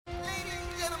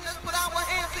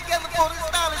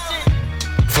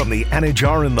the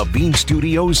Anajar and Levine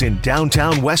Studios in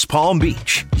downtown West Palm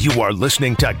Beach, you are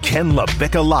listening to Ken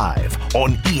LaVicka Live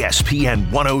on ESPN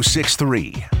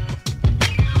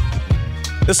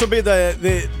 106.3. This will be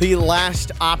the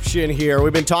last option here.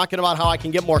 We've been talking about how I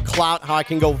can get more clout, how I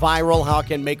can go viral, how I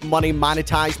can make money,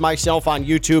 monetize myself on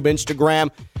YouTube, Instagram.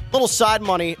 Little side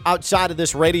money outside of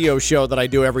this radio show that I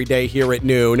do every day here at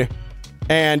noon.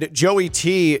 And Joey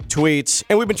T tweets,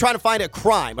 and we've been trying to find a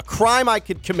crime I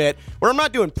could commit where I'm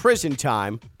not doing prison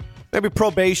time, maybe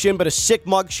probation, but a sick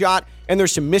mugshot, and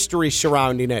there's some mystery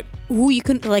surrounding it. Ooh, you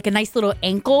could, like a nice little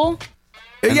ankle.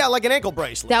 Yeah, like an ankle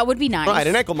bracelet. That would be nice. Right,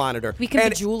 an ankle monitor. We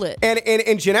can bejewel it. And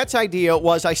Ginette's idea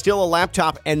was I steal a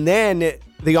laptop, and then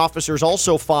the officers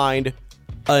also find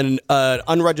an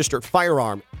unregistered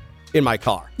firearm in my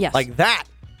car. Yes. Like that.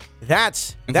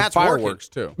 That's fireworks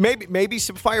working. too. Maybe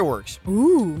some fireworks.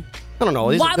 Ooh. I don't know.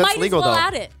 Might That's as legal well though.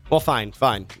 add it. Well, fine.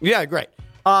 Yeah, great.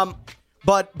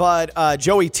 But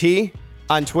Joey T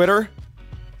on Twitter,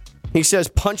 he says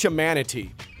punch a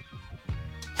manatee.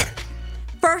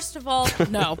 First of all,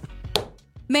 no.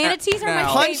 Manatees are my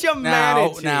Punch favorite. a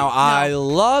manatee. Now I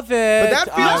love it. But that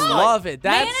feels I like- love it.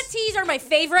 Manatees are my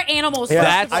favorite animals. Yeah,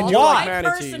 first of that's all. I do like why.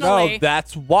 manatees. Personally. No,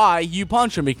 that's why you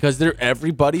punch them, because they're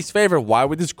everybody's favorite. Why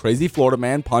would this crazy Florida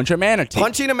man punch a manatee?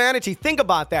 Punching a manatee. Think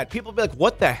about that. People be like,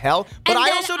 what the hell? But And I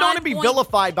then also don't want to be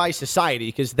vilified by society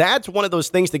because that's one of those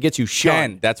things that gets you Ken,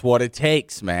 shunned. that's what it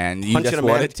takes, man. Punching That's a what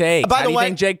manatee. it takes. By How the do you way-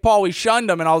 think Jake Paul, we shunned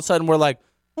him, and all of a sudden we're like,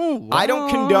 oh, I don't wow,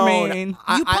 condone. man.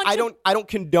 I don't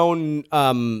condone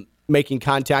making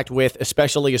contact with,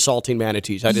 especially assaulting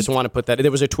manatees. I just want to put that. It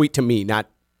was a tweet to me, not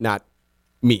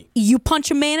me. You punch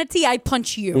a manatee, I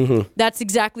punch you. Mm-hmm. That's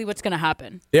exactly what's going to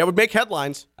happen. Yeah, it would make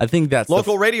headlines. I think that's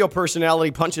Local radio personality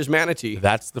punches manatee.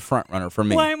 That's the front runner for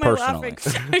me. Why am I personally.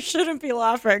 laughing? I shouldn't be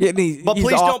laughing. Yeah, But he's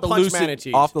please off don't the punch lucid,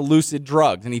 manatees. Off the lucid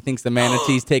drugs, and he thinks the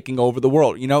manatee's taking over the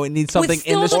world. You know, it needs something With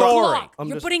still in the the story. Glock.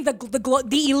 You're putting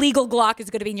the illegal Glock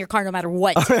is going to be in your car no matter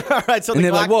what. All right, so And the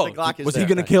they're like, whoa, Glock is was he there.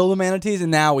 going to kill the manatees?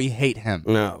 And now we hate him.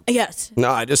 No. Yes.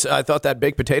 No, I thought that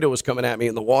baked potato was coming at me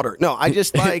in the water. No, I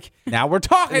just like. Now we're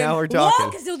talking. Now we're talking.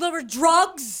 Because there were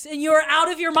drugs and you're out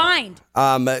of your mind.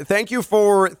 Thank you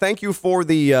for the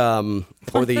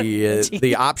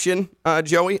the option,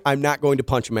 Joey. I'm not going to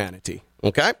punch a manatee.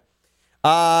 Okay.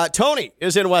 Tony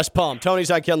is in West Palm.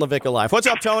 Tony's on Ken LaVicka Live. What's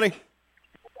up, Tony?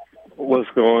 What's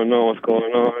going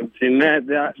on? Ginette,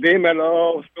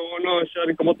 dímelo. What's going on,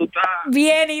 Shorty? ¿Cómo tú estás?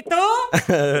 Bien, ¿y tú?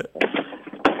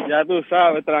 Ya tú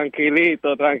sabes,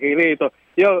 tranquilito.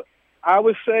 Yo, I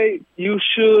would say you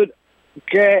should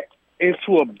get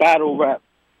into a battle rap.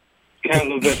 Ken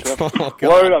LaVicka. Oh, God.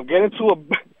 Word up. Get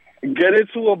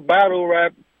into a battle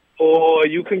rap, or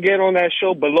you can get on that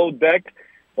show Below Deck,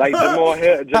 like Jamel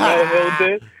Hill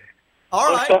did. All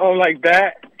Or right. something like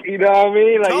that. You know what I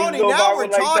mean? Like Tony, you go now viral we're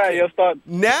like talking. that, you'll start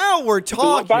Now we're do a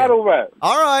talking. battle rap.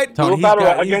 All right. Tony, Do a battle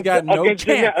rap he's got no against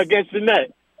chance. Against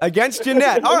Ginette. Against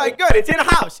Ginette. All right, good. It's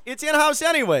in-house. It's in-house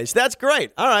anyways. That's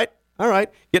great. All right.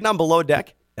 Getting on Below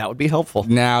Deck. That would be helpful.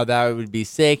 Now that would be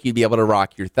sick. You'd be able to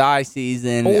rock your thigh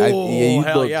season. Oh, you'd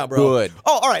hell look yeah, bro. good.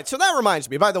 Oh, all right. So that reminds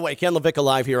me. By the way, Ken LaVicka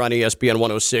Live here on ESPN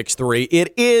 106.3.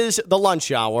 It is the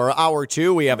lunch hour, hour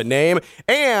 2. We have a name.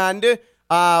 And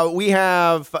we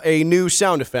have a new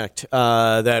sound effect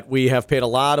that we have paid a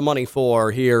lot of money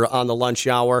for here on the lunch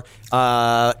hour.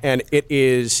 And it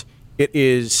is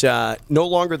no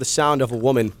longer the sound of a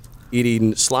woman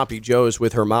eating sloppy joes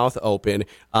with her mouth open.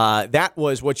 That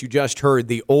was what you just heard,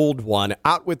 the old one.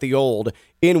 Out with the old,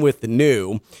 in with the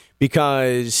new,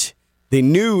 because the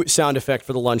new sound effect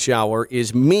for the lunch hour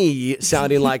is me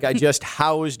sounding like I just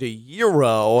housed a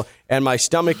euro and my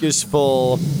stomach is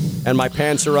full and my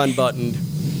pants are unbuttoned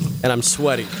and I'm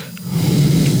sweaty.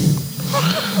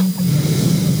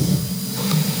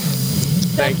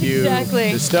 Thank you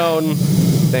Exactly. to Stone.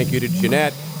 Thank you to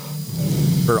Ginette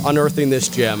for unearthing this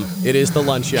gem. It is the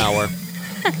lunch hour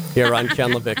here on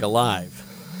Ken LaVicka Live.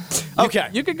 Okay.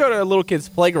 You could go to a little kid's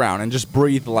playground and just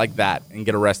breathe like that and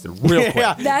get arrested real quick.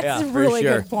 Yeah. That's a for really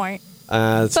sure. good point.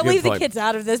 That's So a good leave the point. kids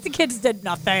out of this. The kids did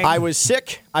nothing. I was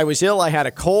sick. I was ill. I had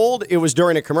a cold. It was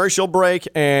during a commercial break,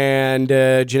 and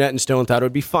Ginette and Stone thought it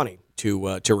would be funny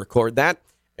to record that.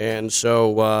 And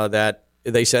so that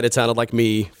they said it sounded like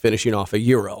me finishing off a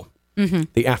euro. Mm-hmm.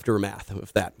 The aftermath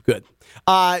of that. Good.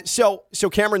 So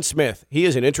Cameron Smith, he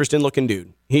is an interesting-looking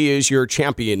dude. He is your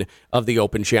champion of the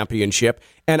Open Championship.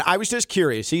 And I was just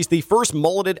curious. He's the first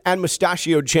mulleted and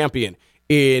mustachioed champion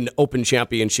in Open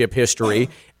Championship history.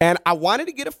 And I wanted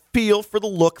to get a feel for the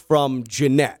look from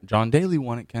Ginette. John Daly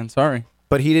won it, Ken. Sorry.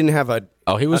 But he didn't have a...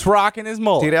 Oh, he was rocking his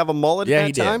mullet. Did he have a mullet yeah,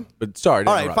 at that time? Did. But sorry.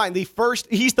 All right, fine.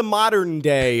 He's the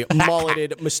modern-day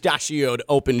mulleted, mustachioed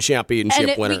Open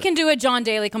Championship winner. We can do a John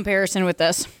Daly comparison with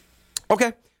this.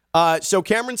 Okay. So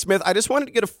Cameron Smith, I just wanted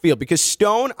to get a feel because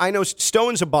I know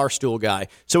Stone's a Barstool guy.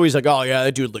 So he's like, oh, yeah,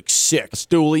 that dude looks sick.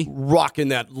 Stoolie. Rocking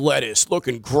that lettuce,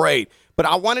 looking great. But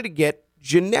I wanted to get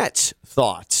Ginette's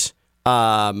thoughts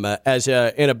as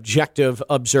an objective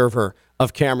observer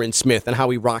of Cameron Smith and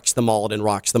how he rocks the mullet and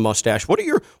rocks the mustache. What are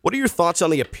your thoughts on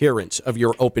the appearance of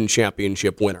your Open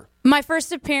Championship winner? My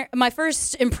first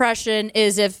impression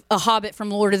is if a Hobbit from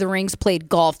Lord of the Rings played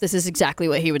golf, this is exactly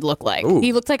what he would look like. Ooh,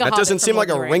 he looks like a Hobbit. That doesn't from seem Lord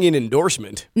like of a the ringing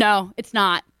endorsement. No, it's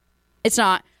not. It's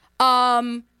not.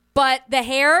 But the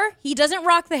hair, he doesn't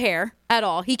rock the hair at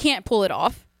all. He can't pull it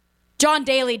off. John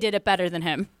Daly did it better than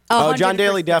him. 100%. Oh, John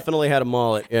Daly definitely had a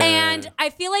mullet. Yeah. And I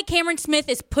feel like Cameron Smith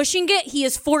is pushing it. He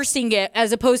is forcing it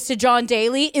as opposed to John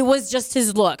Daly. It was just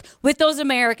his look. With those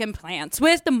American plants,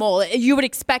 with the mullet, you would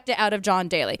expect it out of John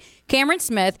Daly. Cameron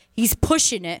Smith, he's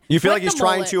pushing it. You feel like he's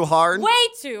trying too hard? Way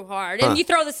too hard. And you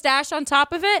throw the stash on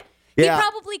top of it. Yeah. He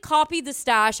probably copied the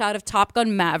stash out of Top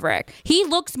Gun Maverick. He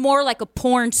looks more like a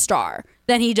porn star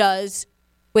than he does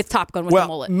with Top Gun with the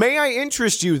mullet. May I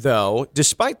interest you, though,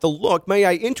 despite the look, may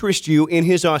I interest you in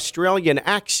his Australian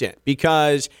accent?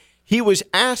 Because he was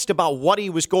asked about what he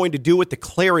was going to do with the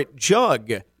claret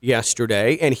jug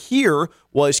yesterday, and here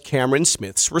was Cameron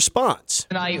Smith's response.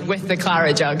 Tonight with the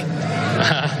claret jug.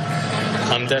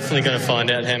 I'm definitely going to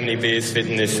find out how many beers fit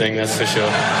in this thing, that's for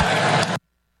sure.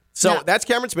 So that's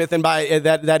Cameron Smith, and by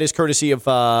that is courtesy of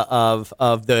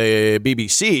the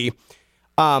BBC.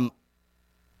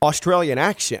 Australian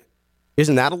accent.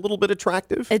 Isn't that a little bit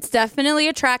attractive? It's definitely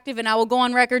attractive, and I will go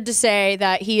on record to say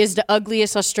that he is the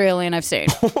ugliest Australian I've seen.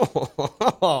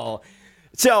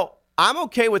 So I'm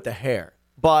okay with the hair,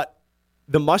 but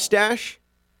the mustache,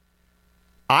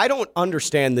 I don't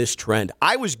understand this trend.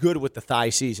 I was good with the thigh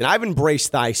season. I've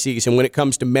embraced thigh season when it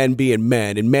comes to men being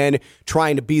men and men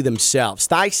trying to be themselves.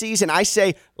 Thigh season, I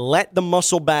say, let the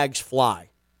muscle bags fly.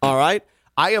 All right?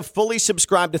 I have fully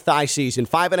subscribed to thigh season.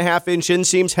 5.5 inch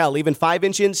inseams, hell, even 5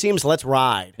 inch inseams, let's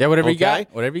ride. Yeah, whatever you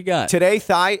got. Whatever you got. Today,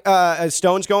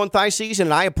 Stone's going thigh season,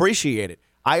 and I appreciate it.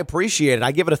 I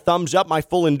give it a thumbs up, my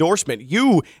full endorsement.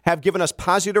 You have given us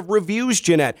positive reviews,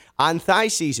 Ginette, on thigh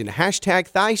season. Hashtag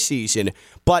thigh season.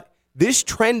 But this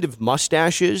trend of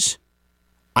mustaches,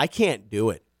 I can't do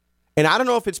it. And I don't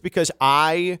know if it's because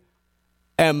I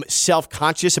am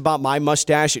self-conscious about my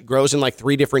mustache. It grows in like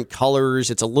 3 different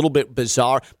colors. It's a little bit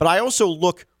bizarre. But I also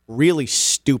look really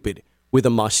stupid with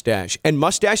a mustache. And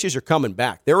mustaches are coming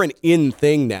back. They're an in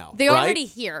thing now. They're right? already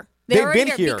here. They've been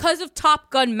here because of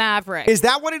Top Gun Maverick. Is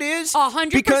that what it is?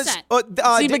 100%. Because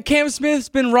See, but Cam Smith's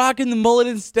been rocking the mullet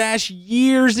and stash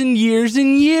years and years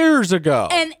and years ago.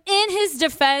 And in his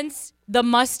defense, the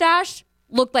mustache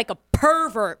looked like a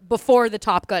pervert before the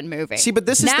Top Gun movie. See, but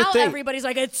this is the now thing. Everybody's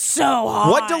like, it's so hot.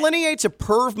 What delineates a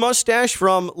perv mustache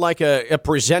from like a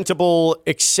presentable,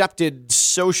 accepted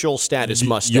social status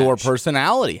mustache? Your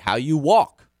personality, how you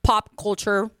walk. Pop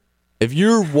culture. If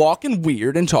you're walking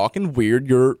weird and talking weird,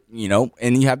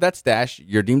 and you have that stash,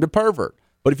 you're deemed a pervert.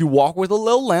 But if you walk with a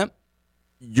little limp,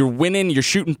 you're winning, you're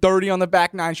shooting 30 on the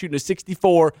back nine, shooting a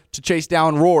 64 to chase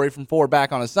down Rory from 4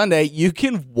 back on a Sunday, you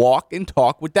can walk and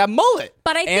talk with that mullet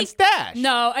and stash.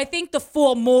 No, I think the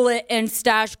full mullet and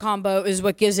stash combo is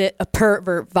what gives it a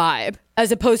pervert vibe,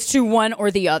 as opposed to one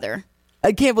or the other.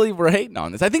 I can't believe we're hating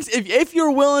on this. I think if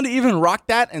you're willing to even rock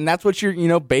that and that's what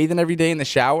you're, bathing every day in the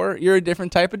shower, you're a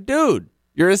different type of dude.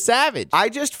 You're a savage. I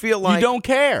just feel like... You don't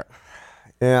care.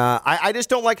 Yeah, I just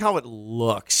don't like how it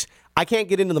looks. I can't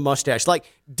get into the mustache. Like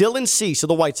Dylan Cease of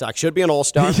the White Sox should be an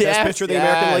all-star. Best pitcher of the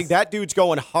American League. That dude's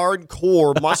going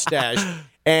hardcore mustache.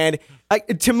 And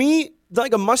to me,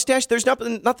 like a mustache, there's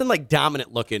nothing like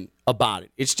dominant looking about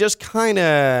it. It's just kind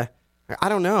of, I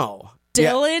don't know.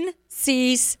 Dylan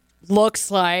Cease looks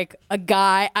like a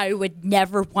guy I would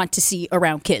never want to see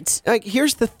around kids. Like,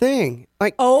 here's the thing.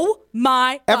 Like, oh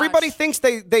my gosh. Everybody thinks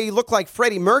they look like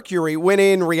Freddie Mercury when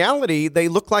in reality they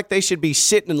look like they should be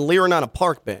sitting and leering on a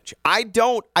park bench. I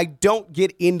don't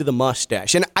get into the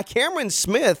mustache. And Cameron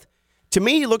Smith, to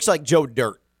me, he looks like Joe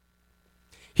Dirt.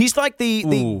 He's like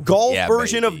the golf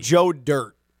version of Joe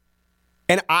Dirt.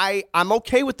 And I'm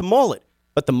okay with the mullet.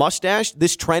 But the mustache,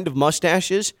 this trend of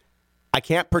mustaches, I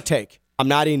can't partake. I'm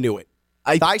not into it.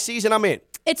 Thigh season, I'm in.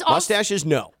 Mustaches,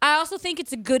 no. I also think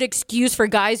it's a good excuse for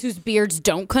guys whose beards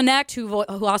don't connect, who've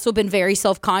also been very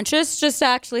self-conscious, just to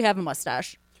actually have a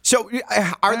mustache. So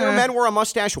are there men where a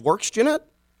mustache works, Ginette?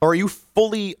 Or are you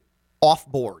fully off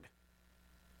board?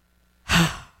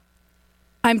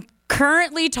 I'm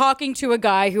currently talking to a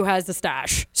guy who has a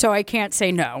stash, so I can't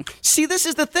say no. See, this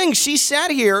is the thing. She sat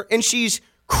here and she's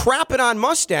crapping on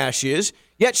mustaches,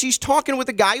 yet she's talking with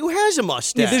a guy who has a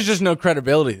mustache. Yeah, there's just no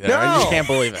credibility there. I just can't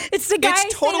believe it. It's the guy.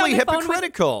 It's totally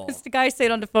hypocritical. It's the guy I stayed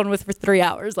on the phone with for 3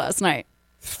 hours last night.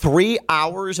 3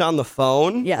 hours on the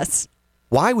phone? Yes.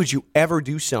 Why would you ever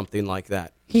do something like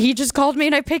that? He just called me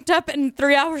and I picked up and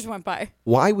 3 hours went by.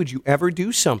 Why would you ever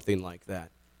do something like that?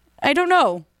 I don't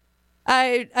know.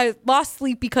 I lost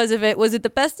sleep because of it. Was it the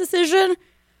best decision?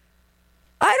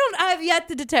 I have yet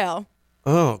to detail.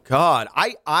 Oh, God.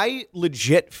 I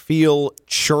legit feel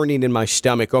churning in my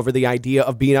stomach over the idea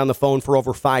of being on the phone for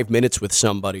over 5 minutes with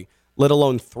somebody, let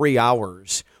alone 3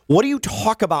 hours. What do you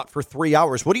talk about for 3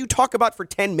 hours? What do you talk about for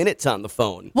 10 minutes on the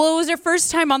phone? Well, it was our first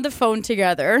time on the phone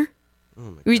together.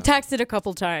 We texted a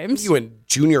couple times. You in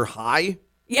junior high?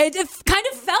 Yeah, it kind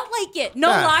of felt like it. No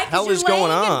The lie, hell because is you're laying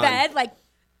going on? in bed, like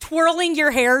twirling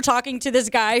your hair, talking to this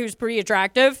guy who's pretty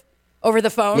attractive over the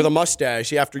phone. With a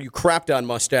mustache after you crapped on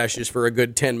mustaches for a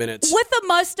good 10 minutes. With a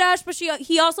mustache, but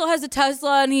he also has a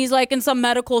Tesla and he's like in some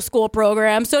medical school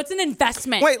program. So it's an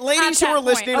investment. Wait, ladies who are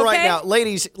listening right now,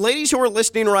 ladies who are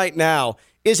listening right now,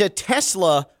 is a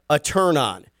Tesla a turn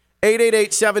on?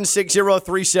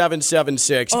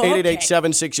 888-760-3776.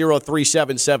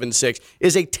 888-760-3776.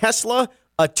 Is a Tesla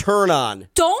a turn on?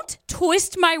 Don't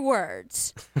twist my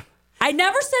words. I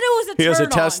never said it was a turn on. He has a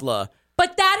Tesla.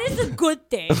 But that is a good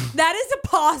thing. That is a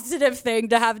positive thing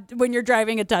to have when you're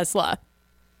driving a Tesla.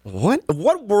 What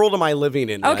world am I living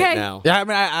in right now? Yeah, I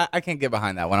mean, I can't get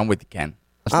behind that one. I'm with you, Ken.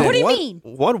 What do you mean?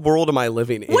 What world am I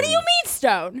living in? What do you mean,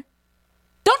 Stone?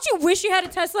 Don't you wish you had a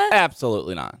Tesla?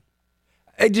 Absolutely not.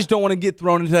 I just don't want to get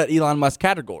thrown into that Elon Musk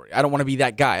category. I don't want to be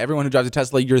that guy. Everyone who drives a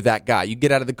Tesla, you're that guy. You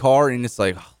get out of the car and it's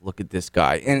like, oh, look at this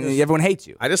guy. And everyone hates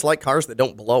you. I just like cars that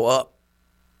don't blow up.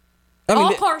 I mean,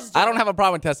 all cars do. I don't have a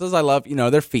problem with Teslas. I love,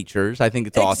 their features. I think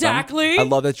it's awesome. Exactly. I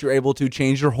love that you're able to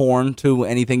change your horn to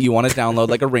anything you want to download,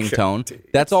 like a ringtone.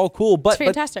 That's all cool. But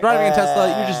fantastic. driving a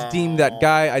Tesla, you're just deemed that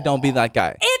guy. I don't be that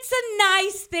guy. It's a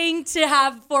nice thing to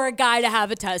have for a guy to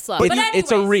have a Tesla. But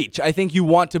It's a reach. I think you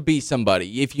want to be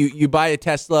somebody. If you buy a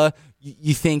Tesla,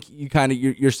 you think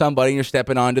you're somebody and you're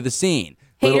stepping onto the scene.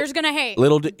 Haters gonna hate.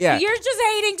 You're just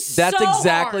hating That's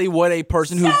exactly hard. what a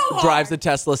person who drives the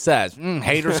Tesla says.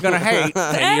 Haters gonna hate.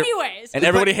 Anyways. And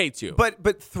everybody hates you.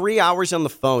 But 3 hours on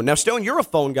the phone. Now, Stone, you're a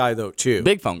phone guy, though, too.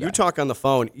 Big phone guy. You talk on the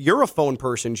phone. You're a phone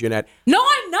person, Ginette. No,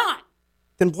 I'm not.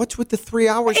 Then what's with the 3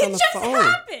 hours on the phone? It just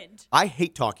happened. I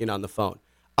hate talking on the phone.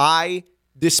 I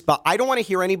don't want to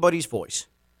hear anybody's voice.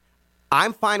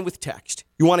 I'm fine with text.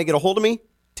 You want to get a hold of me?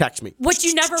 Text me. Which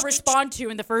you never respond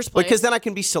to in the first place. Because then I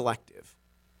can be selective.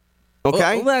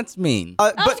 Okay? Well, that's mean. I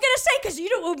was going to say, because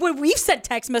when we've sent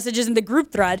text messages in the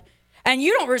group thread, and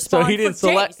you don't respond So he didn't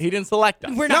select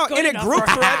us. We're not good in a enough group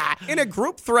for him. thread. In a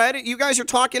group thread, you guys are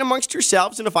talking amongst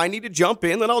yourselves, and if I need to jump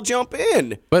in, then I'll jump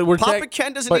in. But Papa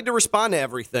Ken doesn't need to respond to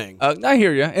everything. I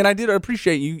hear you, and I did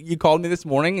appreciate you. You called me this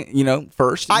morning,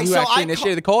 first. You actually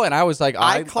initiated the call, and I was like,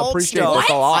 I appreciate this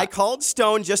a lot. I called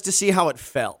Stone just to see how it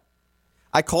felt.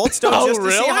 I called Stone just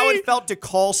to see how it felt to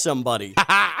call somebody.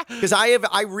 Because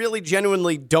I really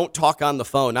genuinely don't talk on the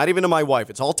phone, not even to my wife.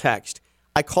 It's all text.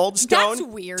 I called Stone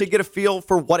to get a feel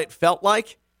for what it felt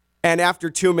like. And after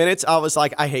 2 minutes, I was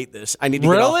like, I hate this. I need to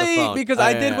get off the phone. Because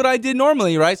I did what I did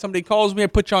normally, right? Somebody calls me, I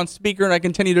put you on speaker, and I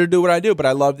continue to do what I do. But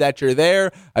I love that you're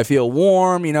there. I feel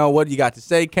warm. What do you got to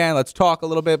say, Ken? Let's talk a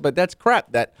little bit. But that's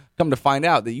crap. That come to find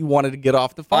out that you wanted to get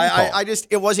off the phone call.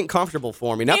 It wasn't comfortable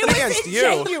for me. Nothing against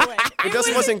you. It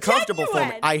just wasn't comfortable for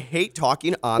me. I hate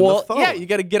talking on the phone. Yeah, you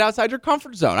got to get outside your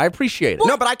comfort zone. I appreciate it.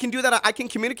 No, but I can do that. I can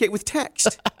communicate with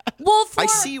text. I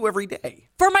see you every day.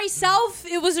 For myself,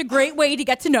 it was a great way to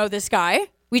get to know this guy.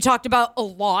 We talked about a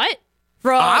lot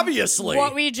from obviously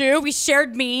what we do. We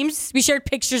shared memes. We shared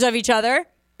pictures of each other.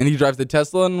 And he drives the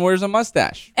Tesla and wears a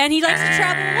mustache. And he likes to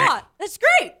travel a lot. That's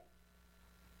great.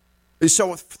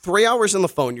 So 3 hours on the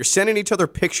phone, you're sending each other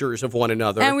pictures of one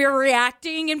another. And we were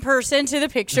reacting in person to the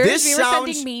pictures. We were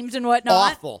sending memes and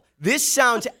whatnot. Awful. This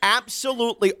sounds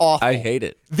absolutely awful. I hate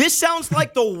it. This sounds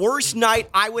like the worst night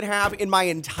I would have in my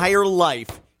entire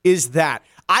life is that.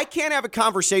 I can't have a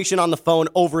conversation on the phone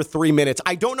over 3 minutes.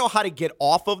 I don't know how to get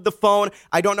off of the phone.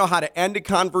 I don't know how to end a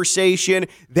conversation.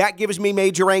 That gives me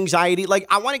major anxiety. Like,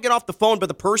 I want to get off the phone, but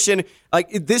the person,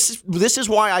 this is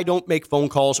why I don't make phone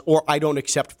calls or I don't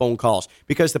accept phone calls,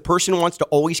 because the person wants to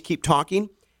always keep talking,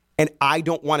 and I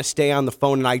don't want to stay on the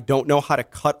phone, and I don't know how to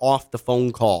cut off the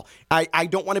phone call. I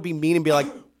don't want to be mean and be like,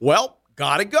 well,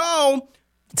 gotta go.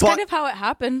 It's kind of how it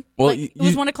happened. Well, it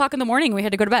was 1 o'clock in the morning. We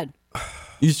had to go to bed.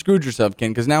 You screwed yourself,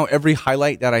 Ken, because now every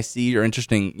highlight that I see or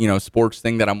interesting, sports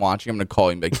thing that I'm watching, I'm going to call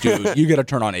you and be like, dude, you got to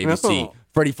turn on ABC. No.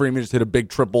 Freddie Freeman just hit a big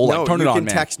triple. No, turn it on, man. You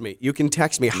can text me. You can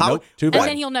text me. How? Nope, too bad. And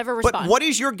then he'll never respond. But what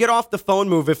is your get off the phone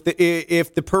move if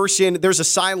the person, there's a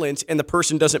silence and the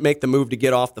person doesn't make the move to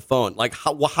get off the phone? Like,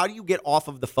 how do you get off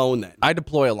of the phone then? I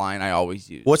deploy a line I always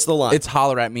use. What's the line? It's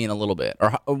holler at me in a little bit.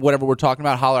 Or whatever we're talking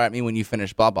about, holler at me when you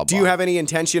finish blah, blah, blah. Do you have any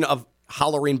intention of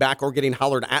hollering back or getting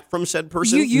hollered at from said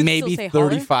person? You Maybe still say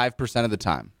holler? 35% of the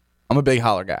time. I'm a big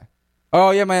holler guy.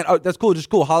 Oh, yeah, man. Oh, that's cool. Just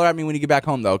cool. Holler at me when you get back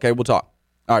home, though. Okay, we'll talk.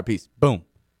 All right, peace. Boom.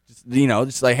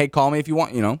 Just like, hey, call me if you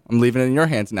want. I'm leaving it in your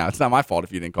hands now. It's not my fault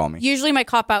if you didn't call me. Usually my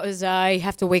cop-out is I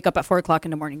have to wake up at 4 o'clock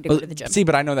in the morning to go to the gym. See,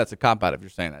 but I know that's a cop-out if you're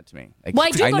saying that to me. Like, Well,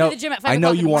 I do go to the gym at 5 I know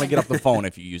o'clock in you the want to morning. get off the phone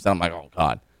if you use that. I'm like, oh,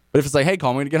 God. But if it's like, hey,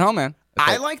 call me when you get home, man. It's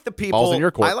I like the balls in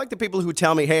your people. court. I like the people who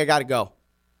tell me, "Hey, I got to go."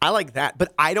 I like that,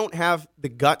 but I don't have the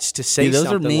guts to say those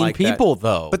something are mean like that. people,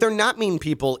 though. But they're not mean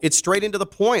people. It's straight into the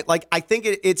point. Like, I think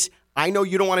it's. I know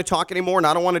you don't want to talk anymore, and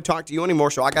I don't want to talk to you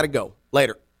anymore, so I got to go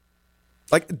later.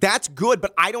 Like, that's good,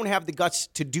 but I don't have the guts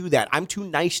to do that. I'm too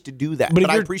nice to do that. But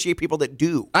I appreciate people that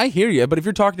do. I hear you, but if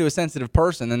you're talking to a sensitive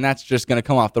person, then that's just going to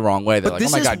come off the wrong way. They're But like,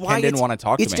 this oh, my is God, why Ken didn't want to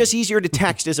talk to me. It's just easier to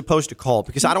text as opposed to call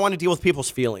because I don't want to deal with people's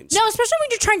feelings. No, especially when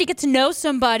you're trying to get to know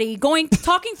somebody.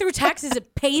 Talking through text is a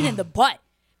pain in the butt.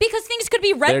 Because things could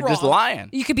be read They're wrong. just lying.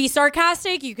 You could be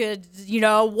sarcastic. You could,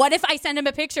 what if I send him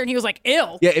a picture and he was like,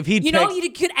 ew? Yeah, if he'd he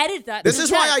could edit that. This in is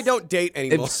the why text. I don't date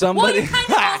anymore. If Well, somebody, you're kind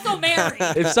of also married.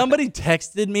 if somebody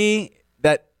texted me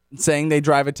that saying they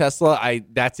drive a Tesla,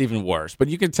 that's even worse. But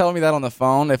you can tell me that on the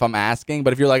phone if I'm asking.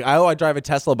 But if you're like, oh, I drive a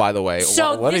Tesla, by the way,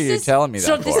 what are you telling me that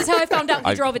So for? this is how I found out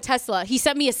he drove a Tesla. He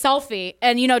sent me a selfie,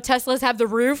 and Teslas have the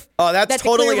roof. Oh, that's the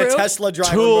totally clear a roof. Tesla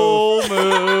driver Tool move.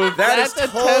 move. That's a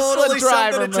totally Tesla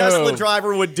driver something a Tesla move.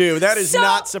 driver would do. That is So-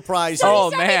 not surprising. so he Oh,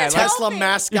 sent me the man. Tesla selfie.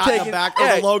 mascot You're in the taking- back,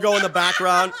 yeah. or the logo in the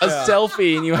background. A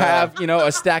selfie, and you have,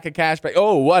 a stack of cash back.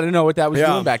 Oh, I didn't know what that was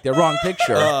doing back there. Wrong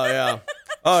picture. Oh, yeah.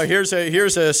 Oh, here's a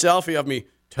selfie of me.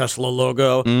 Tesla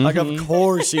logo. Like, of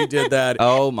course he did that.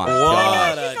 Oh, my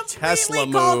God. What a Completely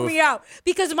Tesla called move. me out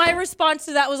because my response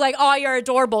to that was like, "Oh, you're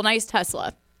adorable, nice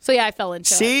Tesla." So yeah, I fell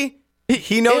into it. See?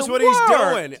 He knows It what worked. he's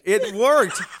doing. It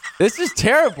worked. This is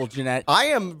terrible, Ginette. I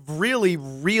am really,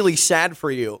 really sad for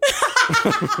you.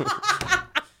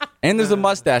 And there's a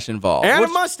mustache involved. And a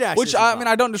mustache Which, is I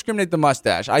involved. don't discriminate the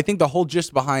mustache. I think the whole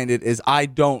gist behind it is I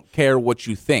don't care what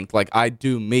you think. Like, I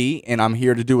do me, and I'm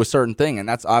here to do a certain thing. And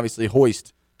that's obviously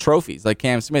hoist trophies like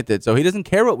Cam Smith did. So he doesn't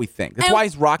care what we think. That's And- why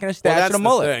he's rocking a Well, stash that's and a the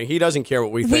mullet. thing. He doesn't care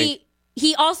what we think.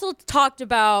 He also talked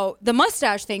about the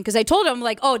mustache thing because I told him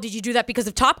like, "Oh, did you do that because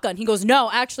of Top Gun?" He goes,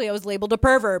 "No, actually, I was labeled a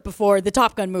pervert before the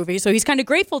Top Gun movie." So he's kind of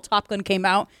grateful Top Gun came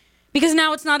out because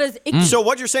now it's not as icky. So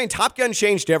what you're saying, Top Gun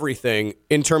changed everything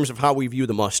in terms of how we view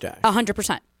the mustache.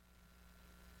 100%.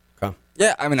 Okay.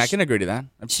 Yeah, I mean, I can agree to that.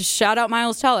 Shout out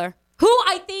Miles Teller, who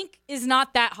I think is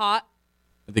not that hot,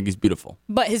 I think he's beautiful.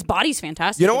 but his body's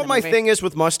fantastic. You know in what the my movie. thing is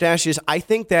with mustaches? I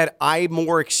think that I'm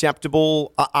more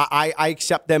acceptable. I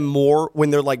accept them more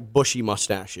when they're like bushy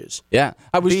mustaches. Yeah.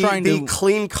 I was The trying to...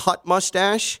 clean cut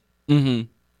mustache. Mm-hmm.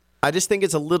 I just think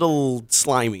it's a little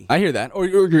slimy. I hear that. Or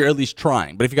you're at least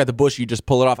trying. But if you got the bush, you just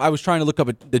pull it off. I was trying to look up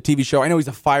the TV show. I know he's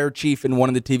a fire chief in one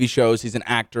of the TV shows. He's an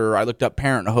actor. I looked up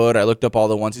Parenthood. I looked up all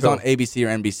the ones. He's on ABC or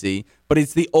NBC. But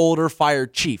it's the older fire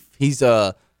chief. He's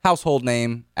a household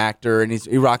name actor, and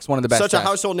he rocks one of the best. Such a hats.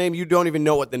 household name, you don't even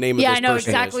know what the name of Yeah, this I know person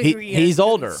exactly is. who he is. He's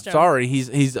older. Stone. Sorry,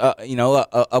 he's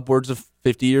upwards of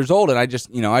 50 years old, and I just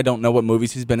I don't know what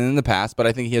movies he's been in the past, but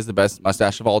I think he has the best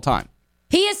mustache of all time.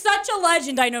 He is such a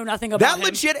legend. I know nothing about That him.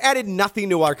 legit added nothing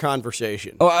to our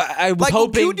conversation. Oh, I was Like,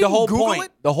 hoping you the whole didn't Google point.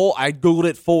 it? I Googled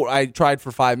it I tried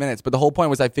for 5 minutes, but the whole point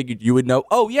was I figured you would know.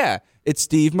 Oh yeah, it's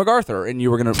Steve MacArthur, and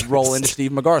you were gonna roll into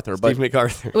Steve MacArthur. But Steve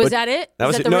MacArthur. Was that it? That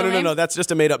was that it. the No, real name? no. That's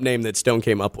just a made up name that Stone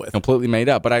came up with. completely made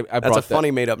up. But I That's brought a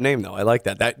funny made up name, though. I like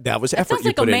that. That was effort sounds you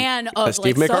like a put in. man of,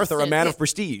 Steve like, MacArthur, a substance. man of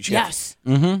prestige. Yeah. Yes.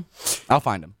 I'll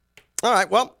find him. All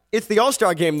right. Well, it's the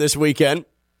All-Star Game this weekend.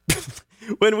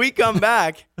 When we come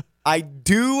back, I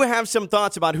do have some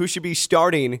thoughts about who should be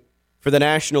starting for the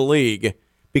National League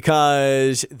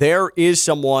because there is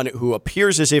someone who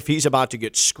appears as if he's about to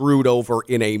get screwed over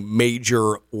in a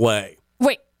major way.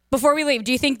 Wait, before we leave,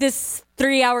 do you think this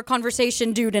 3-hour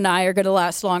conversation dude and I are going to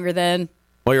last longer than...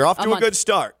 Well, you're off to a month. good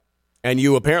start, and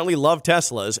you apparently love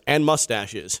Teslas and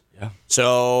mustaches. Yeah.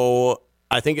 So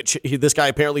I think this guy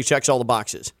apparently checks all the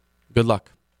boxes. Good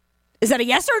luck. Is that a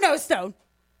yes or no, Stone?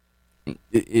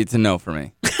 It's a no for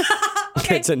me.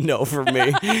 It's a no for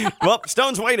me. Well,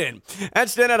 Stone's waiting.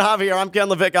 That's Ginette Javier. I'm Ken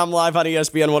Levick. I'm live on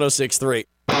ESPN 106.3.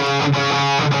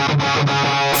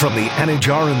 From the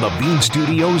Anajar and Levine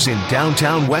Studios in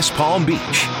downtown West Palm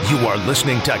Beach, you are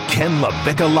listening to Ken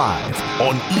LaVicka Live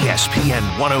on ESPN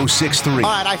 106.3. All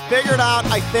right, I figured out,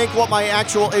 I think, what my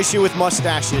actual issue with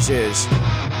mustaches is.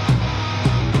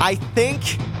 I think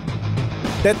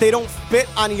that they don't fit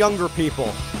on younger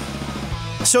people.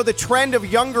 So the trend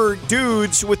of younger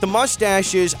dudes with the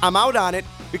mustaches, I'm out on it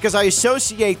because I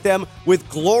associate them with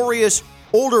glorious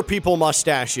older people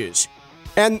mustaches.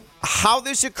 And how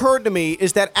this occurred to me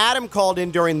is that Adam called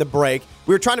in during the break.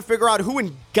 We were trying to figure out who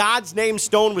in God's name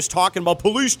Stone was talking about.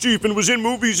 Police chief and was in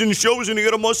movies and shows and he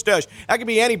had a mustache. That could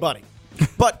be anybody.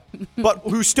 But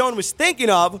who Stone was thinking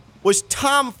of was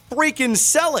Tom freaking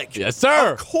Selleck. Yes,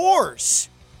 sir. Of course.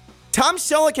 Tom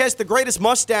Selleck has the greatest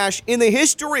mustache in the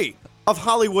history of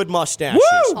Hollywood mustaches.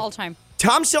 Woo! All time.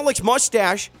 Tom Selleck's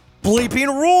mustache bleeping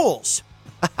rules.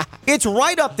 It's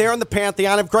right up there in the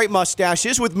pantheon of great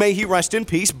mustaches with, may he rest in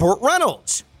peace, Burt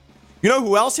Reynolds. You know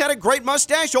who else had a great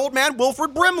mustache? Old man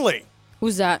Wilford Brimley.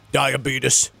 Who's that?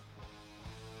 Diabetes.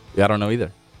 Yeah, I don't know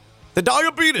either. The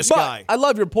diabetes But guy. I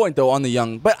love your point, though, on the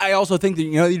young. But I also think that,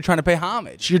 you're trying to pay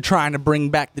homage. You're trying to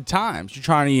bring back the times. You're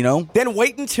trying to, Then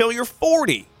wait until you're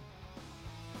 40.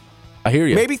 I hear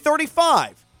you. Maybe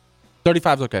 35.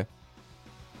 35's okay.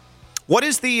 What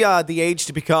is the age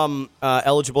to become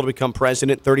eligible to become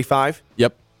president? 35?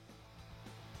 Yep.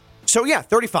 So, yeah,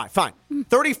 35. Fine.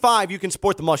 35, you can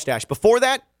sport the mustache. Before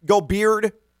that, go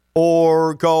beard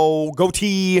or go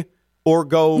goatee or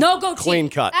go No goatee. clean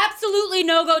cut. Absolutely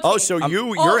no goatee. Oh, so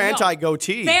you're no.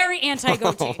 anti-goatee. Very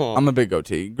anti-goatee. I'm a big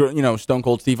goatee. Stone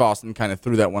Cold Steve Austin kind of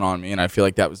threw that one on me, and I feel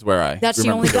like that was where I That's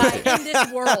the remember only guy in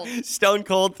this world. Stone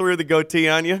Cold threw the goatee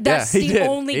on you? That's he the did.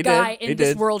 only He guy did. He in this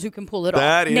did. world who can pull it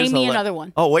That off. is Name me hilarious. another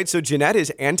one. Oh, wait, so Ginette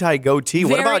is anti-goatee.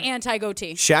 What Very about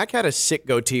anti-goatee. Shaq had a sick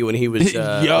goatee when he was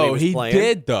he playing.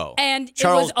 did, though. And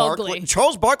Charles it was Barkley. ugly.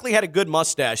 Charles Barkley had a good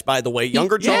mustache, by the way.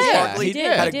 Younger Charles yeah, Barkley he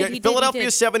did. had a He did, good he did, Philadelphia he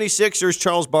did. 76ers.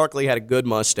 Charles Barkley had a good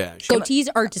mustache. Goatees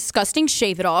are disgusting.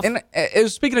 Shave it off. And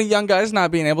speaking of young guys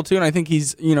not being able to, and I think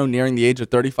he's, nearing the age of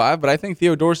 35, but I think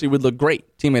Theo Dorsey would look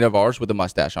great, teammate of ours, with a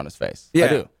mustache on his face.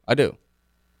 Yeah. I do.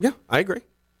 Yeah, I agree.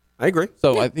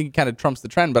 So I think he kind of trumps the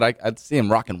trend, but I'd see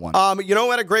him rocking one. You know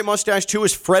who had a great mustache, too,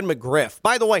 is Fred McGriff.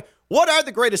 By the way, what are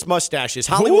the greatest mustaches,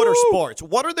 Hollywood or sports?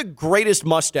 What are the greatest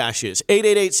mustaches?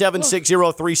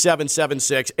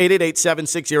 888-760-3776,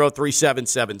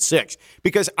 888-760-3776.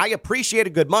 Because I appreciate a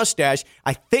good mustache.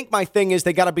 I think my thing is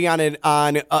they got to be on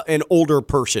an older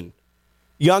person.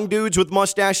 Young dudes with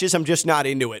mustaches, I'm just not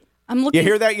into it. You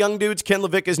hear that, young dudes? Ken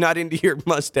LaVicka is not into your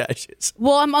mustaches.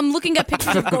 Well, I'm looking at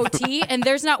pictures of goatee, and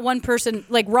there's not one person.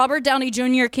 Like, Robert Downey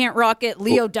Jr. can't rock it.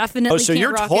 Leo definitely so can't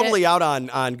you're rock totally it. out on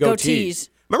goatees.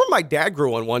 Remember my dad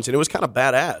grew one once, and it was kind of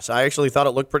badass. I actually thought it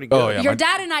looked pretty good. Oh, yeah. Your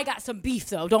dad and I got some beef,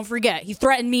 though. Don't forget. He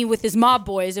threatened me with his mob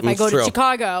boys if I go true. to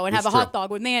Chicago and have a true. hot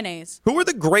dog with mayonnaise. Who are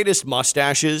the greatest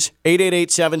mustaches?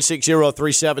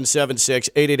 888-760-3776,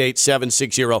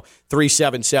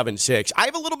 888-760-3776. I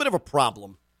have a little bit of a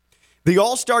problem. The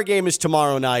All-Star Game is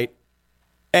tomorrow night,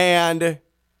 and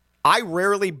I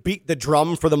rarely beat the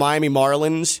drum for the Miami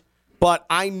Marlins, but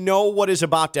I know what is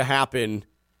about to happen,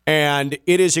 and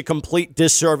it is a complete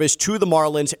disservice to the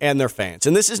Marlins and their fans.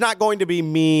 And this is not going to be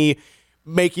me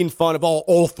making fun of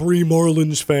all three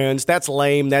Marlins fans. That's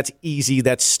lame. That's easy.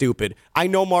 That's stupid. I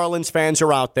know Marlins fans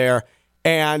are out there,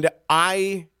 and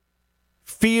I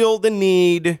feel the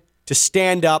need to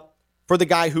stand up for the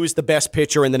guy who's the best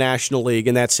pitcher in the National League,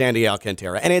 and that's Sandy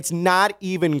Alcantara. And it's not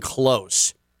even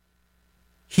close.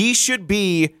 He should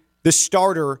be the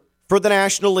starter for the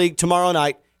National League tomorrow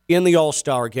night in the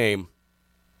All-Star Game.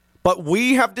 But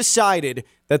we have decided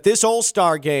that this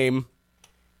All-Star Game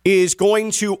is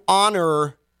going to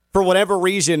honor, for whatever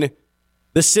reason,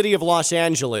 the city of Los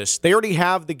Angeles. They already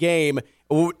have the game,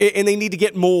 and they need to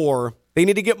get more. They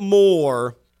need to get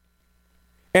more.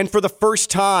 And for the first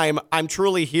time, I'm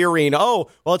truly hearing,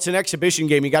 it's an exhibition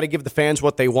game. You got to give the fans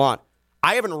what they want.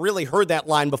 I haven't really heard that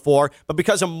line before, but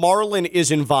because a Marlin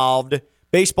is involved,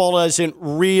 baseball doesn't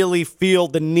really feel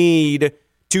the need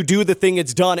to do the thing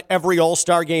it's done every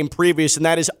All-Star game previous, and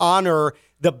that is honor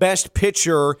the best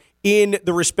pitcher in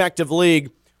the respective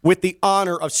league with the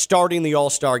honor of starting the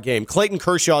All-Star game. Clayton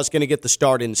Kershaw is going to get the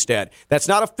start instead. That's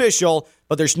not official,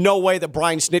 but there's no way that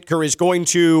Brian Snitker is going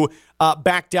to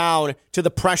back down to the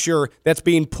pressure that's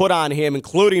being put on him,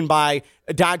 including by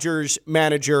Dodgers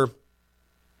manager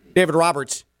David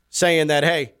Roberts saying that,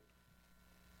 hey,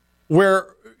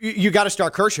 you got to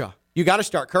start Kershaw. You got to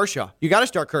start Kershaw. You got to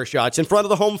start Kershaw. It's in front of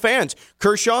the home fans.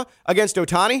 Kershaw against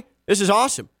Ohtani. This is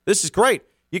awesome. This is great.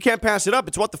 You can't pass it up.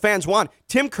 It's what the fans want.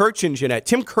 Tim Kurkjian, Ginette.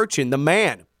 Tim Kurkjian, the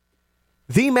man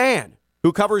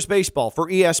who covers baseball for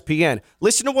ESPN.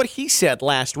 Listen to what he said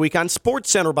last week on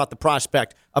SportsCenter about the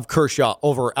prospect of Kershaw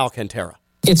over Alcantara.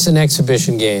 It's an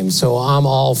exhibition game, so I'm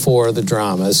all for the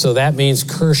drama. So that means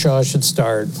Kershaw should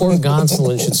start or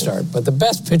Gonsolin should start. But the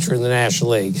best pitcher in the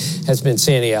National League has been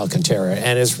Sandy Alcantara,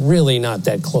 and it's really not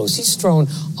that close. He's thrown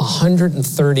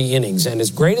 130 innings, and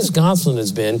as great as Gonsolin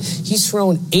has been, he's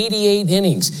thrown 88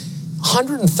 innings.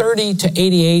 130 to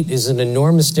 88 is an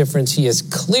enormous difference. He has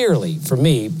clearly, for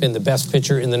me, been the best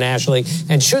pitcher in the National League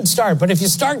and should start. But if you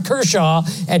start Kershaw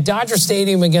at Dodger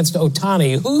Stadium against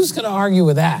Ohtani, who's going to argue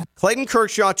with that? Clayton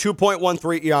Kershaw,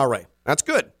 2.13 ERA. That's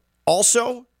good.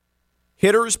 Also,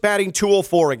 hitters batting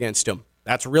 204 against him.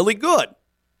 That's really good.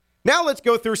 Now let's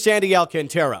go through Sandy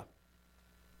Alcantara.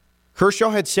 Kershaw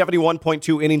had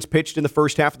 71.2 innings pitched in the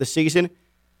first half of the season.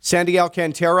 Sandy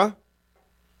Alcantara,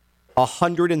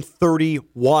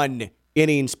 131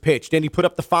 innings pitched. And he put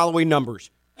up the following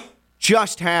numbers.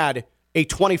 Just had a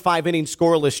 25-inning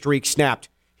scoreless streak snapped.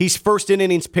 He's first in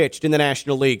innings pitched in the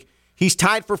National League. He's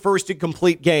tied for first in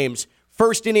complete games.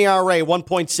 First in ERA,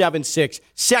 1.76.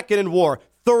 Second in WAR.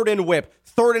 Third in WHIP.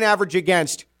 Third in average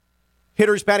against.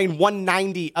 Hitters batting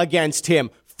 190 against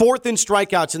him. Fourth in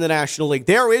strikeouts in the National League.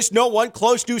 There is no one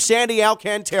close to Sandy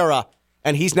Alcantara.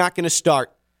 And he's not going to start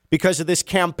because of this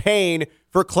campaign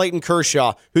for Clayton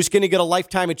Kershaw, who's going to get a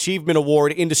Lifetime Achievement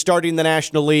Award into starting the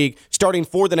National League, starting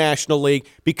for the National League,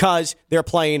 because they're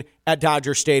playing at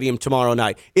Dodger Stadium tomorrow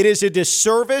night. It is a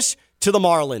disservice to the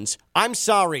Marlins. I'm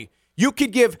sorry. You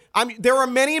could give, there are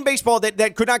many in baseball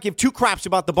that could not give two craps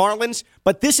about the Marlins,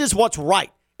 but this is what's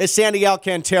right, is Sandy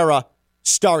Alcantara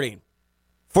starting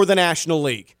for the National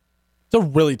League. It's a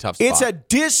really tough spot. It's a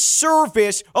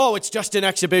disservice. Oh, it's just an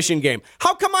exhibition game.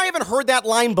 How come I haven't heard that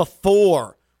line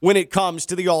before when it comes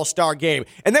to the All-Star Game?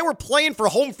 And they were playing for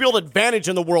home field advantage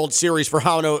in the World Series for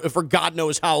God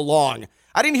knows how long.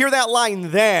 I didn't hear that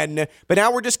line then, but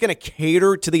now we're just going to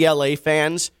cater to the LA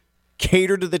fans,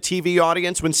 cater to the TV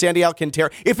audience when Sandy Alcantara.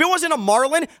 If it wasn't a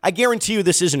Marlin, I guarantee you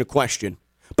this isn't a question.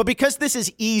 But because this is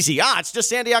easy, it's just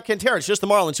Sandy Alcantara, it's just the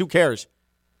Marlins, who cares?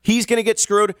 He's going to get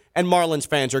screwed, and Marlins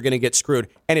fans are going to get screwed,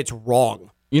 and it's wrong.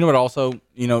 You know what also,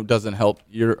 doesn't help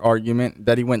your argument?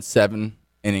 That he went 7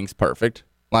 innings perfect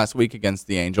last week against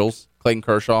the Angels. Clayton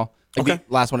Kershaw. Okay. The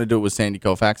last one to do it was Sandy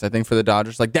Koufax, I think, for the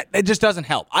Dodgers. That just doesn't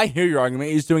help. I hear your argument.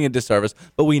 He's doing a disservice,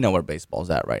 but we know where baseball's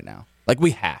at right now.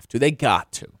 We have to. They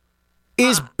got to.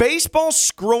 Is baseball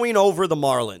screwing over the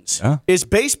Marlins? Yeah. Is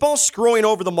baseball screwing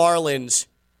over the Marlins?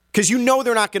 Because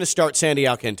they're not going to start Sandy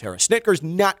Alcantara. Snitker's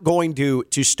not going to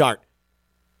start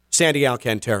Sandy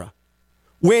Alcantara.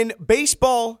 When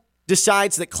baseball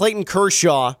decides that Clayton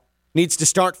Kershaw needs to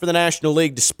start for the National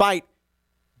League despite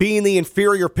being the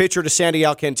inferior pitcher to Sandy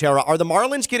Alcantara, are the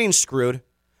Marlins getting screwed?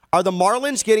 Are the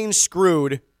Marlins getting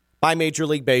screwed by Major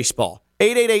League Baseball?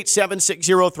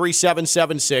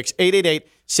 888-760-3776.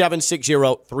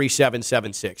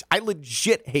 888-760-3776. I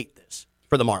legit hate this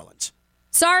for the Marlins.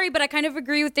 Sorry, but I kind of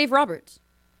agree with Dave Roberts.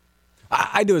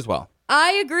 I do as well.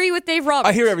 I agree with Dave Roberts.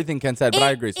 I hear everything Ken said, but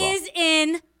I agree as well. It is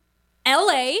in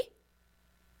L.A.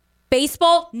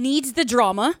 Baseball needs the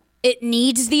drama. It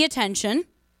needs the attention.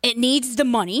 It needs the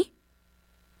money.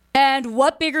 And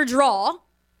what bigger draw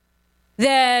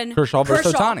than Kershaw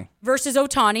versus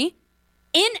Ohtani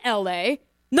in L.A.?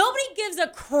 Nobody gives a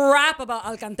crap about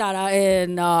Alcantara I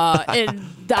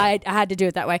had to do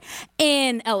it that way,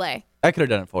 in L.A. I could have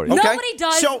done it for you. Okay. Nobody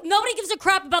does. Nobody gives a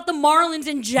crap about the Marlins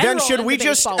in general. Then should we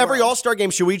just, every All-Star game,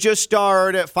 should we just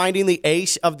start finding the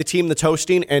ace of the team that's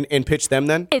hosting and pitch them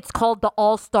then? It's called the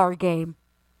All-Star Game.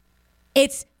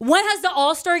 When has the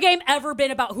All-Star Game ever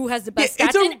been about who has the best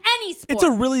stats in any sport? It's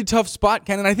a really tough spot,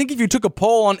 Ken, and I think if you took a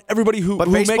poll on everybody who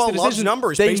makes the decision, loves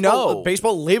numbers. They know.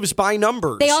 Baseball lives by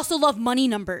numbers. They also love money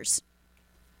numbers.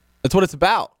 That's what it's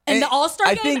about. And the All-Star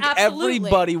Game, I think absolutely.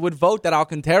 everybody would vote that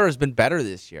Alcantara has been better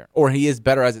this year, or he is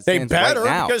better as it stands right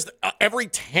now. Because every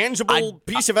tangible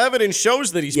piece of evidence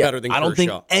shows that he's better than Kershaw. I don't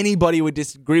think anybody would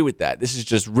disagree with that. This is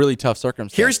just really tough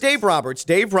circumstances. Here's Dave Roberts.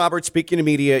 Dave Roberts speaking to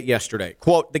media yesterday.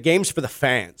 Quote, the game's for the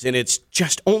fans, and it's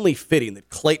just only fitting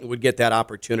that Clayton would get that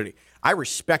opportunity. I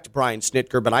respect Brian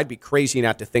Snitker, but I'd be crazy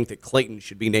not to think that Clayton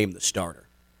should be named the starter.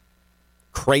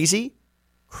 Crazy?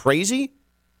 Crazy?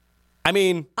 I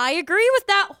mean, I agree with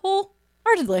that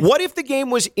wholeheartedly. What if the game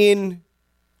was in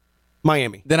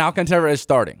Miami? Then Alcantara is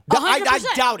starting. 100%. I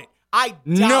doubt it.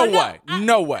 No way.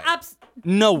 No way.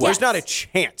 There's not a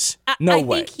chance. No I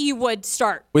way. think he would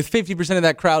start. With 50% of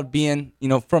that crowd being,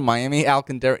 from Miami,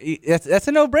 Alcantara, that's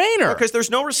a no-brainer. Because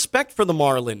there's no respect for the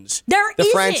Marlins. The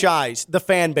franchise, the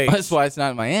fan base. That's why it's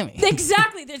not in Miami.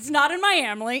 Exactly. It's not in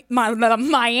Miami.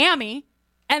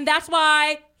 And that's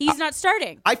why he's not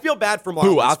starting. I feel bad for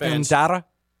Marlins fans. Alcantara?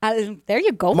 There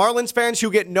you go. Marlins fans who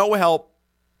get no help.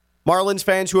 Marlins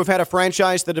fans who have had a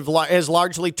franchise that has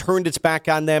largely turned its back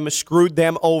on them, screwed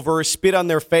them over, spit on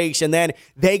their face, and then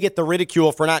they get the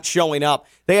ridicule for not showing up.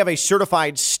 They have a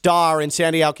certified star in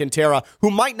Sandy Alcantara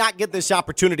who might not get this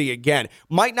opportunity again,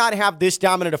 might not have this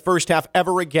dominant a first half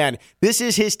ever again. This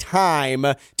is his time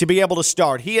to be able to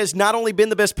start. He has not only been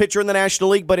the best pitcher in the National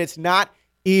League, but it's not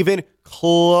even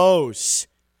close.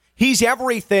 He's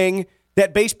everything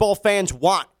that baseball fans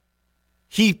want.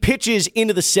 He pitches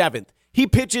into the 7th. He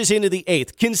pitches into the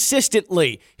 8th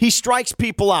consistently. He strikes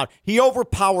people out. He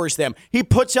overpowers them. He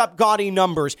puts up gaudy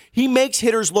numbers. He makes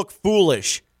hitters look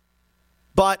foolish.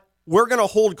 But we're going to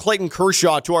hold Clayton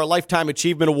Kershaw to our Lifetime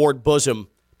Achievement Award bosom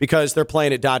because they're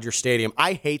playing at Dodger Stadium.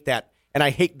 I hate that, and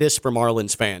I hate this for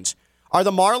Marlins fans. Are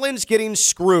the Marlins getting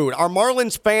screwed? Are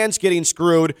Marlins fans getting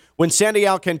screwed when Sandy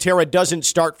Alcantara doesn't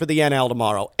start for the NL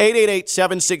tomorrow?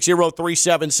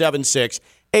 888-760-3776.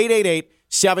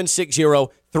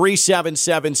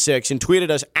 888-760-3776 and tweeted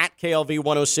us at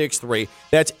KLV1063.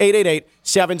 That's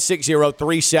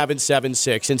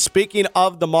 888-760-3776. And speaking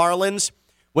of the Marlins,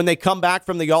 when they come back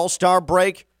from the All-Star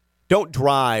break, don't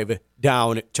drive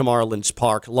down to Marlins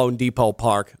Park, Lone Depot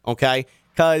Park, okay?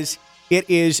 Because it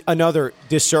is another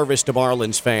disservice to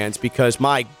Marlins fans because,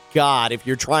 my God, if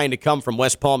you're trying to come from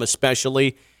West Palm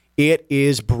especially, it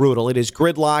is brutal. It is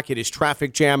gridlock. It is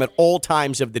traffic jam at all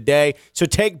times of the day. So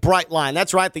take Brightline.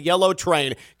 That's right, the yellow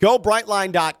train. Go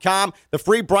Brightline.com, the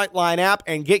free Brightline app,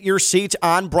 and get your seats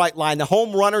on Brightline, the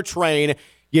home runner train.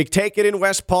 You take it in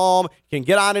West Palm, you can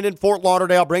get on it in Fort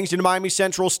Lauderdale, brings you to Miami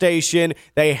Central Station.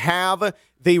 They have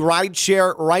the ride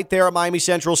share right there at Miami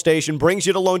Central Station, brings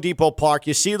you to Lone Depot Park.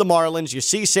 You see the Marlins, you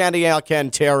see Sandy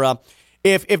Alcantara.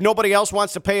 If nobody else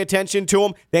wants to pay attention to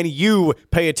them, then you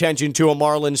pay attention to them,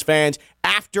 Marlins fans.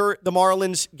 After the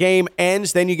Marlins game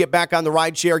ends, then you get back on the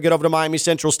rideshare, get over to Miami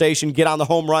Central Station, get on the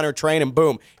home runner train, and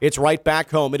boom, it's right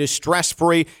back home. It is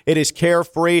stress-free. It is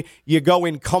carefree. You go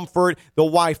in comfort, the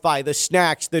Wi-Fi, the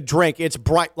snacks, the drink. It's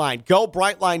Brightline. Go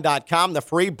Brightline.com, the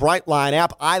free Brightline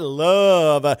app. I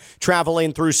love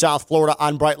traveling through South Florida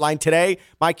on Brightline. Today,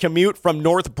 my commute from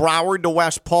North Broward to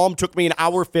West Palm took me an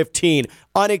hour 15.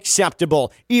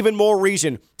 Unacceptable. Even more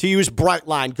reason to use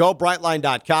Brightline. Go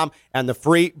Brightline.com and the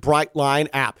free Brightline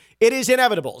app. It is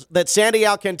inevitable that Sandy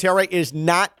Alcantara is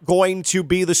not going to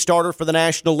be the starter for the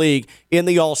National League in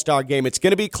the All-Star game. It's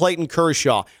going to be Clayton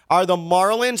Kershaw. Are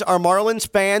Marlins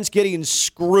fans getting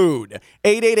screwed?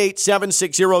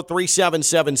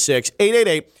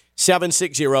 888-760-3776.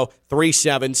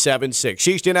 888-760-3776.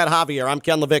 She's Ginette Javier. I'm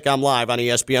Ken LaVicka. I'm live on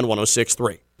ESPN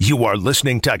 106.3. You are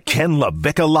listening to Ken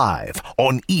LaVicka Live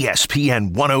on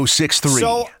ESPN 106.3.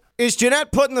 So, is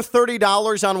Ginette putting the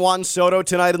 $30 on Juan Soto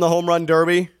tonight in the Home Run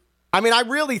Derby? I mean, I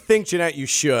really think, Ginette, you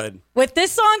should. With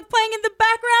this song playing in the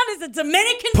background is a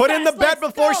Dominican Put in the fest. bet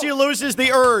Let's before go. she loses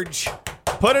the urge.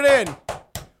 Put it in.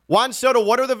 Juan Soto,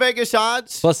 what are the Vegas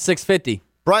odds? Plus 650.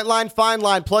 Brightline, fine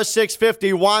line, plus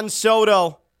 650. Juan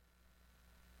Soto.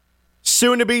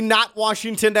 Soon to be not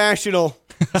Washington National.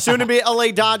 Soon to be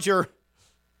LA Dodger.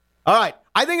 All right.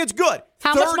 I think it's good.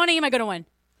 How much money am I going to win?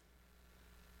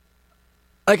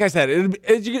 Like I said,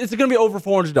 it's going to be over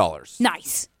 $400.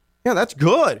 Nice. Yeah, that's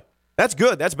good. That's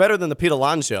good. That's better than the Pete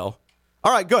Alonso.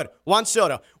 All right, good. Juan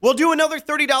Soto. We'll do another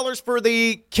 $30 for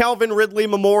the Calvin Ridley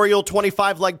Memorial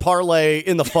 25-leg parlay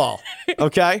in the fall.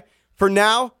 Okay? For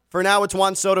now, it's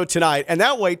Juan Soto tonight. And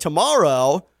that way,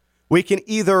 tomorrow, we can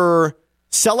either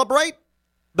celebrate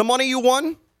the money you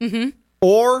won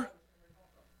or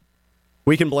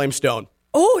we can blame Stone.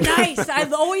 Oh, nice. I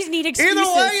always need excuses.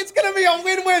 Either way, it's going to be a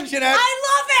win-win, Ginette.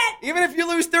 I love it. Even if you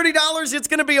lose $30, it's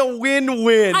going to be a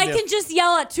win-win. I can just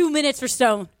yell at 2 minutes for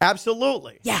Stone.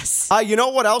 Absolutely. Yes. You know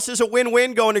what else is a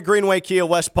win-win? Going to Greenway Kia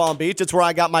West Palm Beach. It's where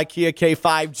I got my Kia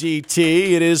K5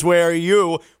 GT. It is where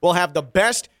you will have the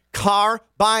best car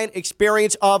buying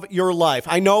experience of your life.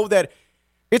 I know that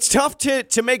it's tough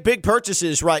to make big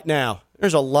purchases right now.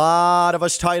 There's a lot of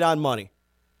us tight on money.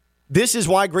 This is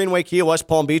why Greenway Kia West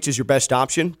Palm Beach is your best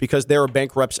option, because there are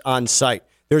bank reps on site.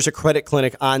 There's a credit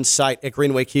clinic on site at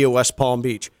Greenway Kia West Palm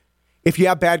Beach. If you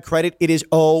have bad credit, it is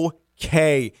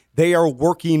okay. They are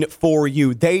working for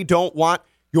you. They don't want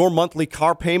your monthly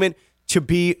car payment to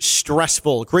be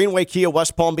stressful. Greenway Kia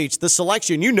West Palm Beach. The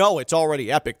selection, you know it's already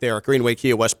epic there at Greenway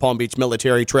Kia West Palm Beach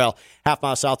Military Trail, half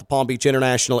mile south of Palm Beach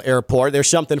International Airport. There's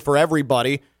something for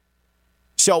everybody.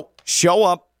 So show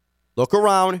up, look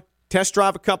around, test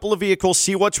drive a couple of vehicles,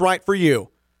 see what's right for you.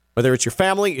 Whether it's your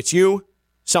family, it's you,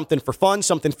 something for fun,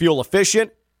 something fuel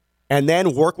efficient, and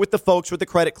then work with the folks with the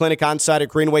credit clinic on site at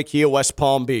Greenway Kia West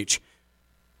Palm Beach.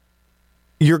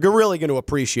 You're really going to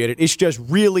appreciate it. It's just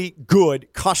really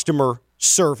good customer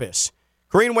service.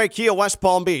 Greenway Kia, West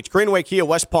Palm Beach. Greenway Kia,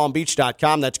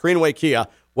 westpalmbeach.com. That's Greenway Kia,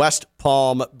 West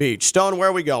Palm Beach. Stone, where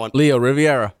are we going? Leo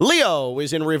Riviera. Leo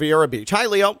is in Riviera Beach. Hi,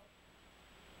 Leo.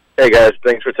 Hey, guys.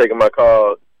 Thanks for taking my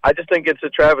call. I just think it's a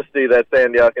travesty that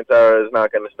Sandy Alcantara is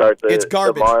not going to start It's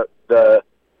garbage. the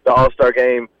All-Star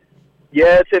game.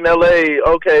 Yeah, it's in L.A.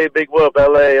 Okay, big whoop.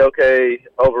 L.A., okay,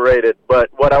 overrated.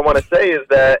 But what I want to say is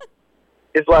that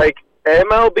it's like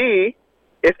MLB,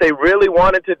 if they really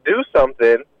wanted to do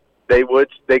something, they would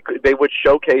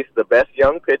showcase the best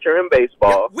young pitcher in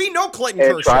baseball. Yep, we know Clayton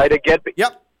and Kershaw. Try to get.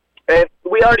 Yep. And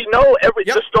we already know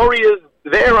the story is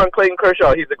there on Clayton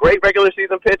Kershaw. He's a great regular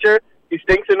season pitcher. He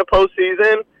stinks in the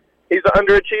postseason. He's an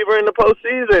underachiever in the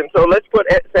postseason. So let's put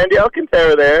Sandy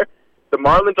Alcantara there. The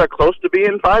Marlins are close to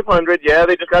being 500. Yeah,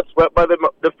 they just got swept by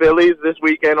the Phillies this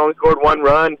weekend. Only scored one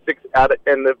run,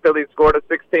 and the Phillies scored a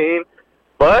 16.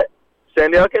 But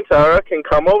Sandy Alcantara can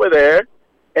come over there,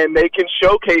 and they can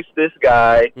showcase this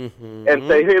guy and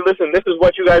say, hey, listen, this is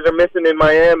what you guys are missing in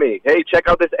Miami. Hey, check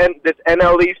out this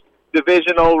NL East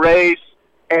divisional race,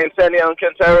 and Sandy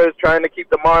Alcantara is trying to keep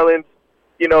the Marlins,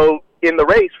 in the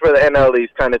race for the NL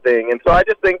East kind of thing. And so I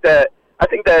think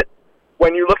that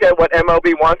when you look at what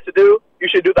MLB wants to do, you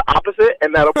should do the opposite,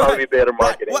 and that'll probably be better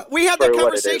marketing. Well, we had that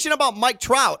conversation about Mike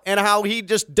Trout and how he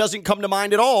just doesn't come to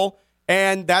mind at all,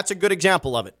 and that's a good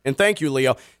example of it. And thank you,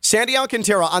 Leo. Sandy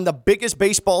Alcantara on the biggest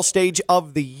baseball stage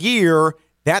of the year,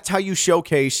 that's how you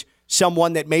showcase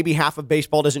someone that maybe half of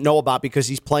baseball doesn't know about because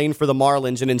he's playing for the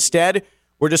Marlins, and instead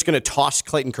we're just going to toss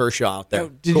Clayton Kershaw out there.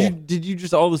 Did you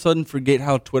just all of a sudden forget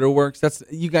how Twitter works?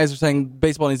 You guys are saying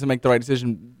baseball needs to make the right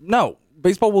decision. No.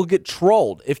 Baseball will get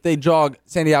trolled if they jog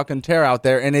Sandy Alcantara out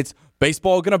there, and it's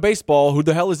baseball gonna baseball. Who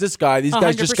the hell is this guy? These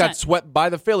guys 100%. just got swept by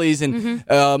the Phillies, and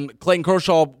Clayton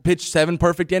Kershaw pitched 7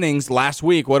 perfect innings last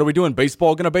week. What are we doing?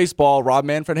 Baseball gonna baseball. Rob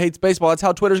Manfred hates baseball. That's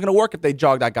how Twitter's gonna work if they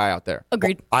jog that guy out there.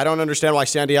 Agreed. Well, I don't understand why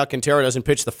Sandy Alcantara doesn't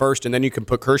pitch the first, and then you can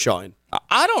put Kershaw in.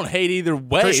 I don't hate either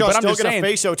way, Kershaw's but I'm still just going saying, to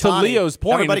face Ohtani. to Leo's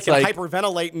point, everybody it's can like,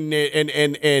 hyperventilate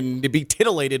and be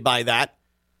titillated by that.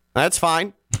 That's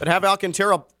fine, but have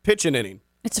Alcantara pitch an inning.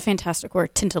 It's a fantastic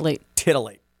word. Titillate.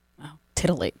 Titillate. Wow.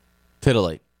 Titillate.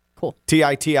 Titillate. Cool.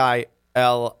 Titilate.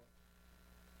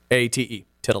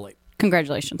 Titillate.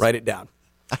 Congratulations. Write it down.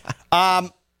 I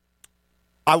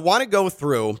want to go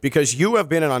through, because you have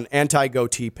been on an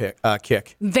anti-goatee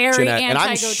kick. Very Jeanette, and I'm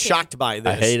anti-goatee. shocked by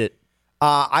this. I hate it.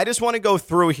 I just want to go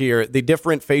through here the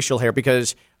different facial hair,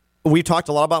 because we talked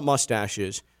a lot about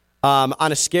mustaches. On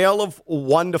a scale of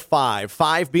 1 to 5,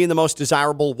 5 being the most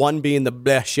desirable, 1 being the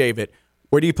best, shave it,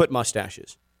 where do you put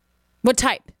mustaches? What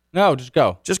type? No, just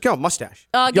go. Just go, mustache.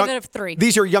 Give it a 3.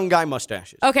 These are young guy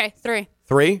mustaches. Okay, 3.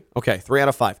 3? Okay, 3 out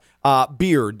of 5.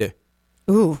 Beard.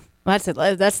 Ooh, that's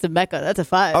the mecca. That's a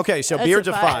 5. Okay, so That's beard's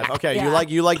a 5. Okay, Yeah.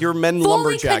 you like your men Fully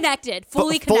lumberjack. connected.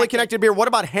 Fully connected beard. What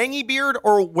about hangy beard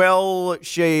or well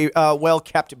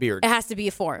kept beard? It has to be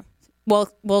a 4.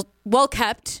 Well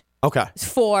kept. Okay,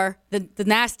 4. The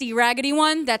nasty raggedy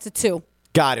one, that's a 2.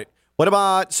 got it. What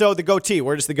about the goatee?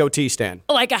 Where does the goatee stand?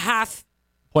 Like a half.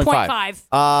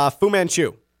 0.5. Fu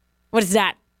Manchu. What is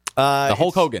that? The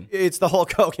Hulk Hogan. It's the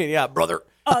Hulk Hogan, yeah, brother.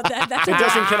 Oh, that's It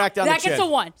doesn't connect on the that chin. gets a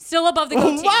 1. Still above the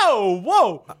goatee.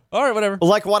 Whoa. All right, whatever.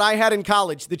 Like what I had in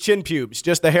college, the chin pubes,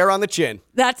 just the hair on the chin.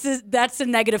 That's a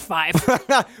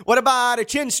 -5. What about a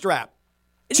chin strap?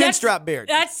 Chin strap beard.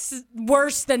 That's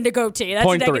worse than the goatee. That's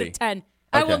 0.3. a -10.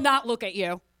 I will not look at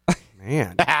you.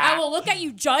 Man. I will look at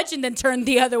you, judge, and then turn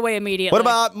the other way immediately. What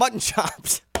about mutton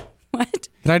chops? What?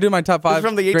 Can I do my top 5 This is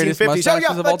from the greatest 1850s. mustaches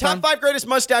Oh, yeah, of all the top time? 5 greatest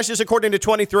mustaches according to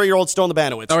 23-year-old Stone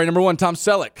Labanowitz. All right, number 1, Tom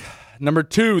Selleck. Number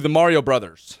 2, the Mario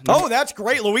Brothers. Oh, that's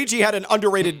great. Luigi had an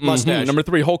underrated mustache. Number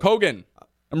 3, Hulk Hogan.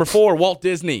 Number 4, Walt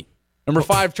Disney. Number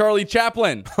 5, Charlie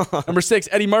Chaplin. Number 6,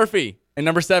 Eddie Murphy. And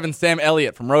number 7, Sam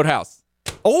Elliott from Roadhouse.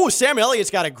 Oh, Sam Elliott's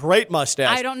got a great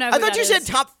mustache. I don't know I who thought that you said is.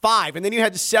 top 5, and then you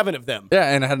had 7 of them. Yeah,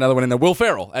 and I had another one in there. Will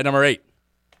Ferrell at number 8.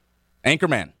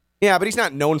 Anchorman. Yeah, but he's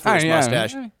not known for his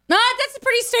mustache. No, that's a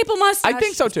pretty staple mustache. I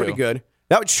think so, too. Pretty good.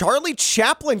 That was Charlie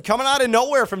Chaplin coming out of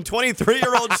nowhere from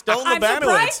 23-year-old Stone I'm Labanowitz.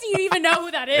 surprised you even know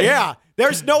who that is. Yeah,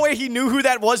 there's no way he knew who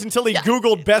that was until he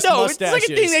Googled best mustaches. It's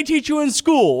like a thing they teach you in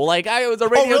school. Like, I was a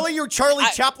radio... Oh, really? Your Charlie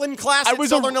Chaplin class at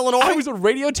Southern Illinois? I was a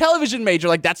radio television major.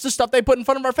 Like, that's the stuff they put in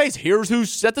front of our face. Here's who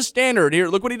set the standard. Here,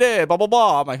 look what he did. Blah, blah,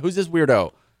 blah. I'm like, who's this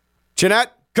weirdo?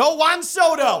 Jeanette, go Juan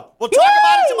Soto. We'll talk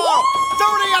about it tomorrow.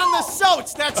 30 on the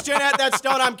Soats. That's Jeanette. That's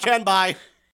Stone. I'm Ken. Bye.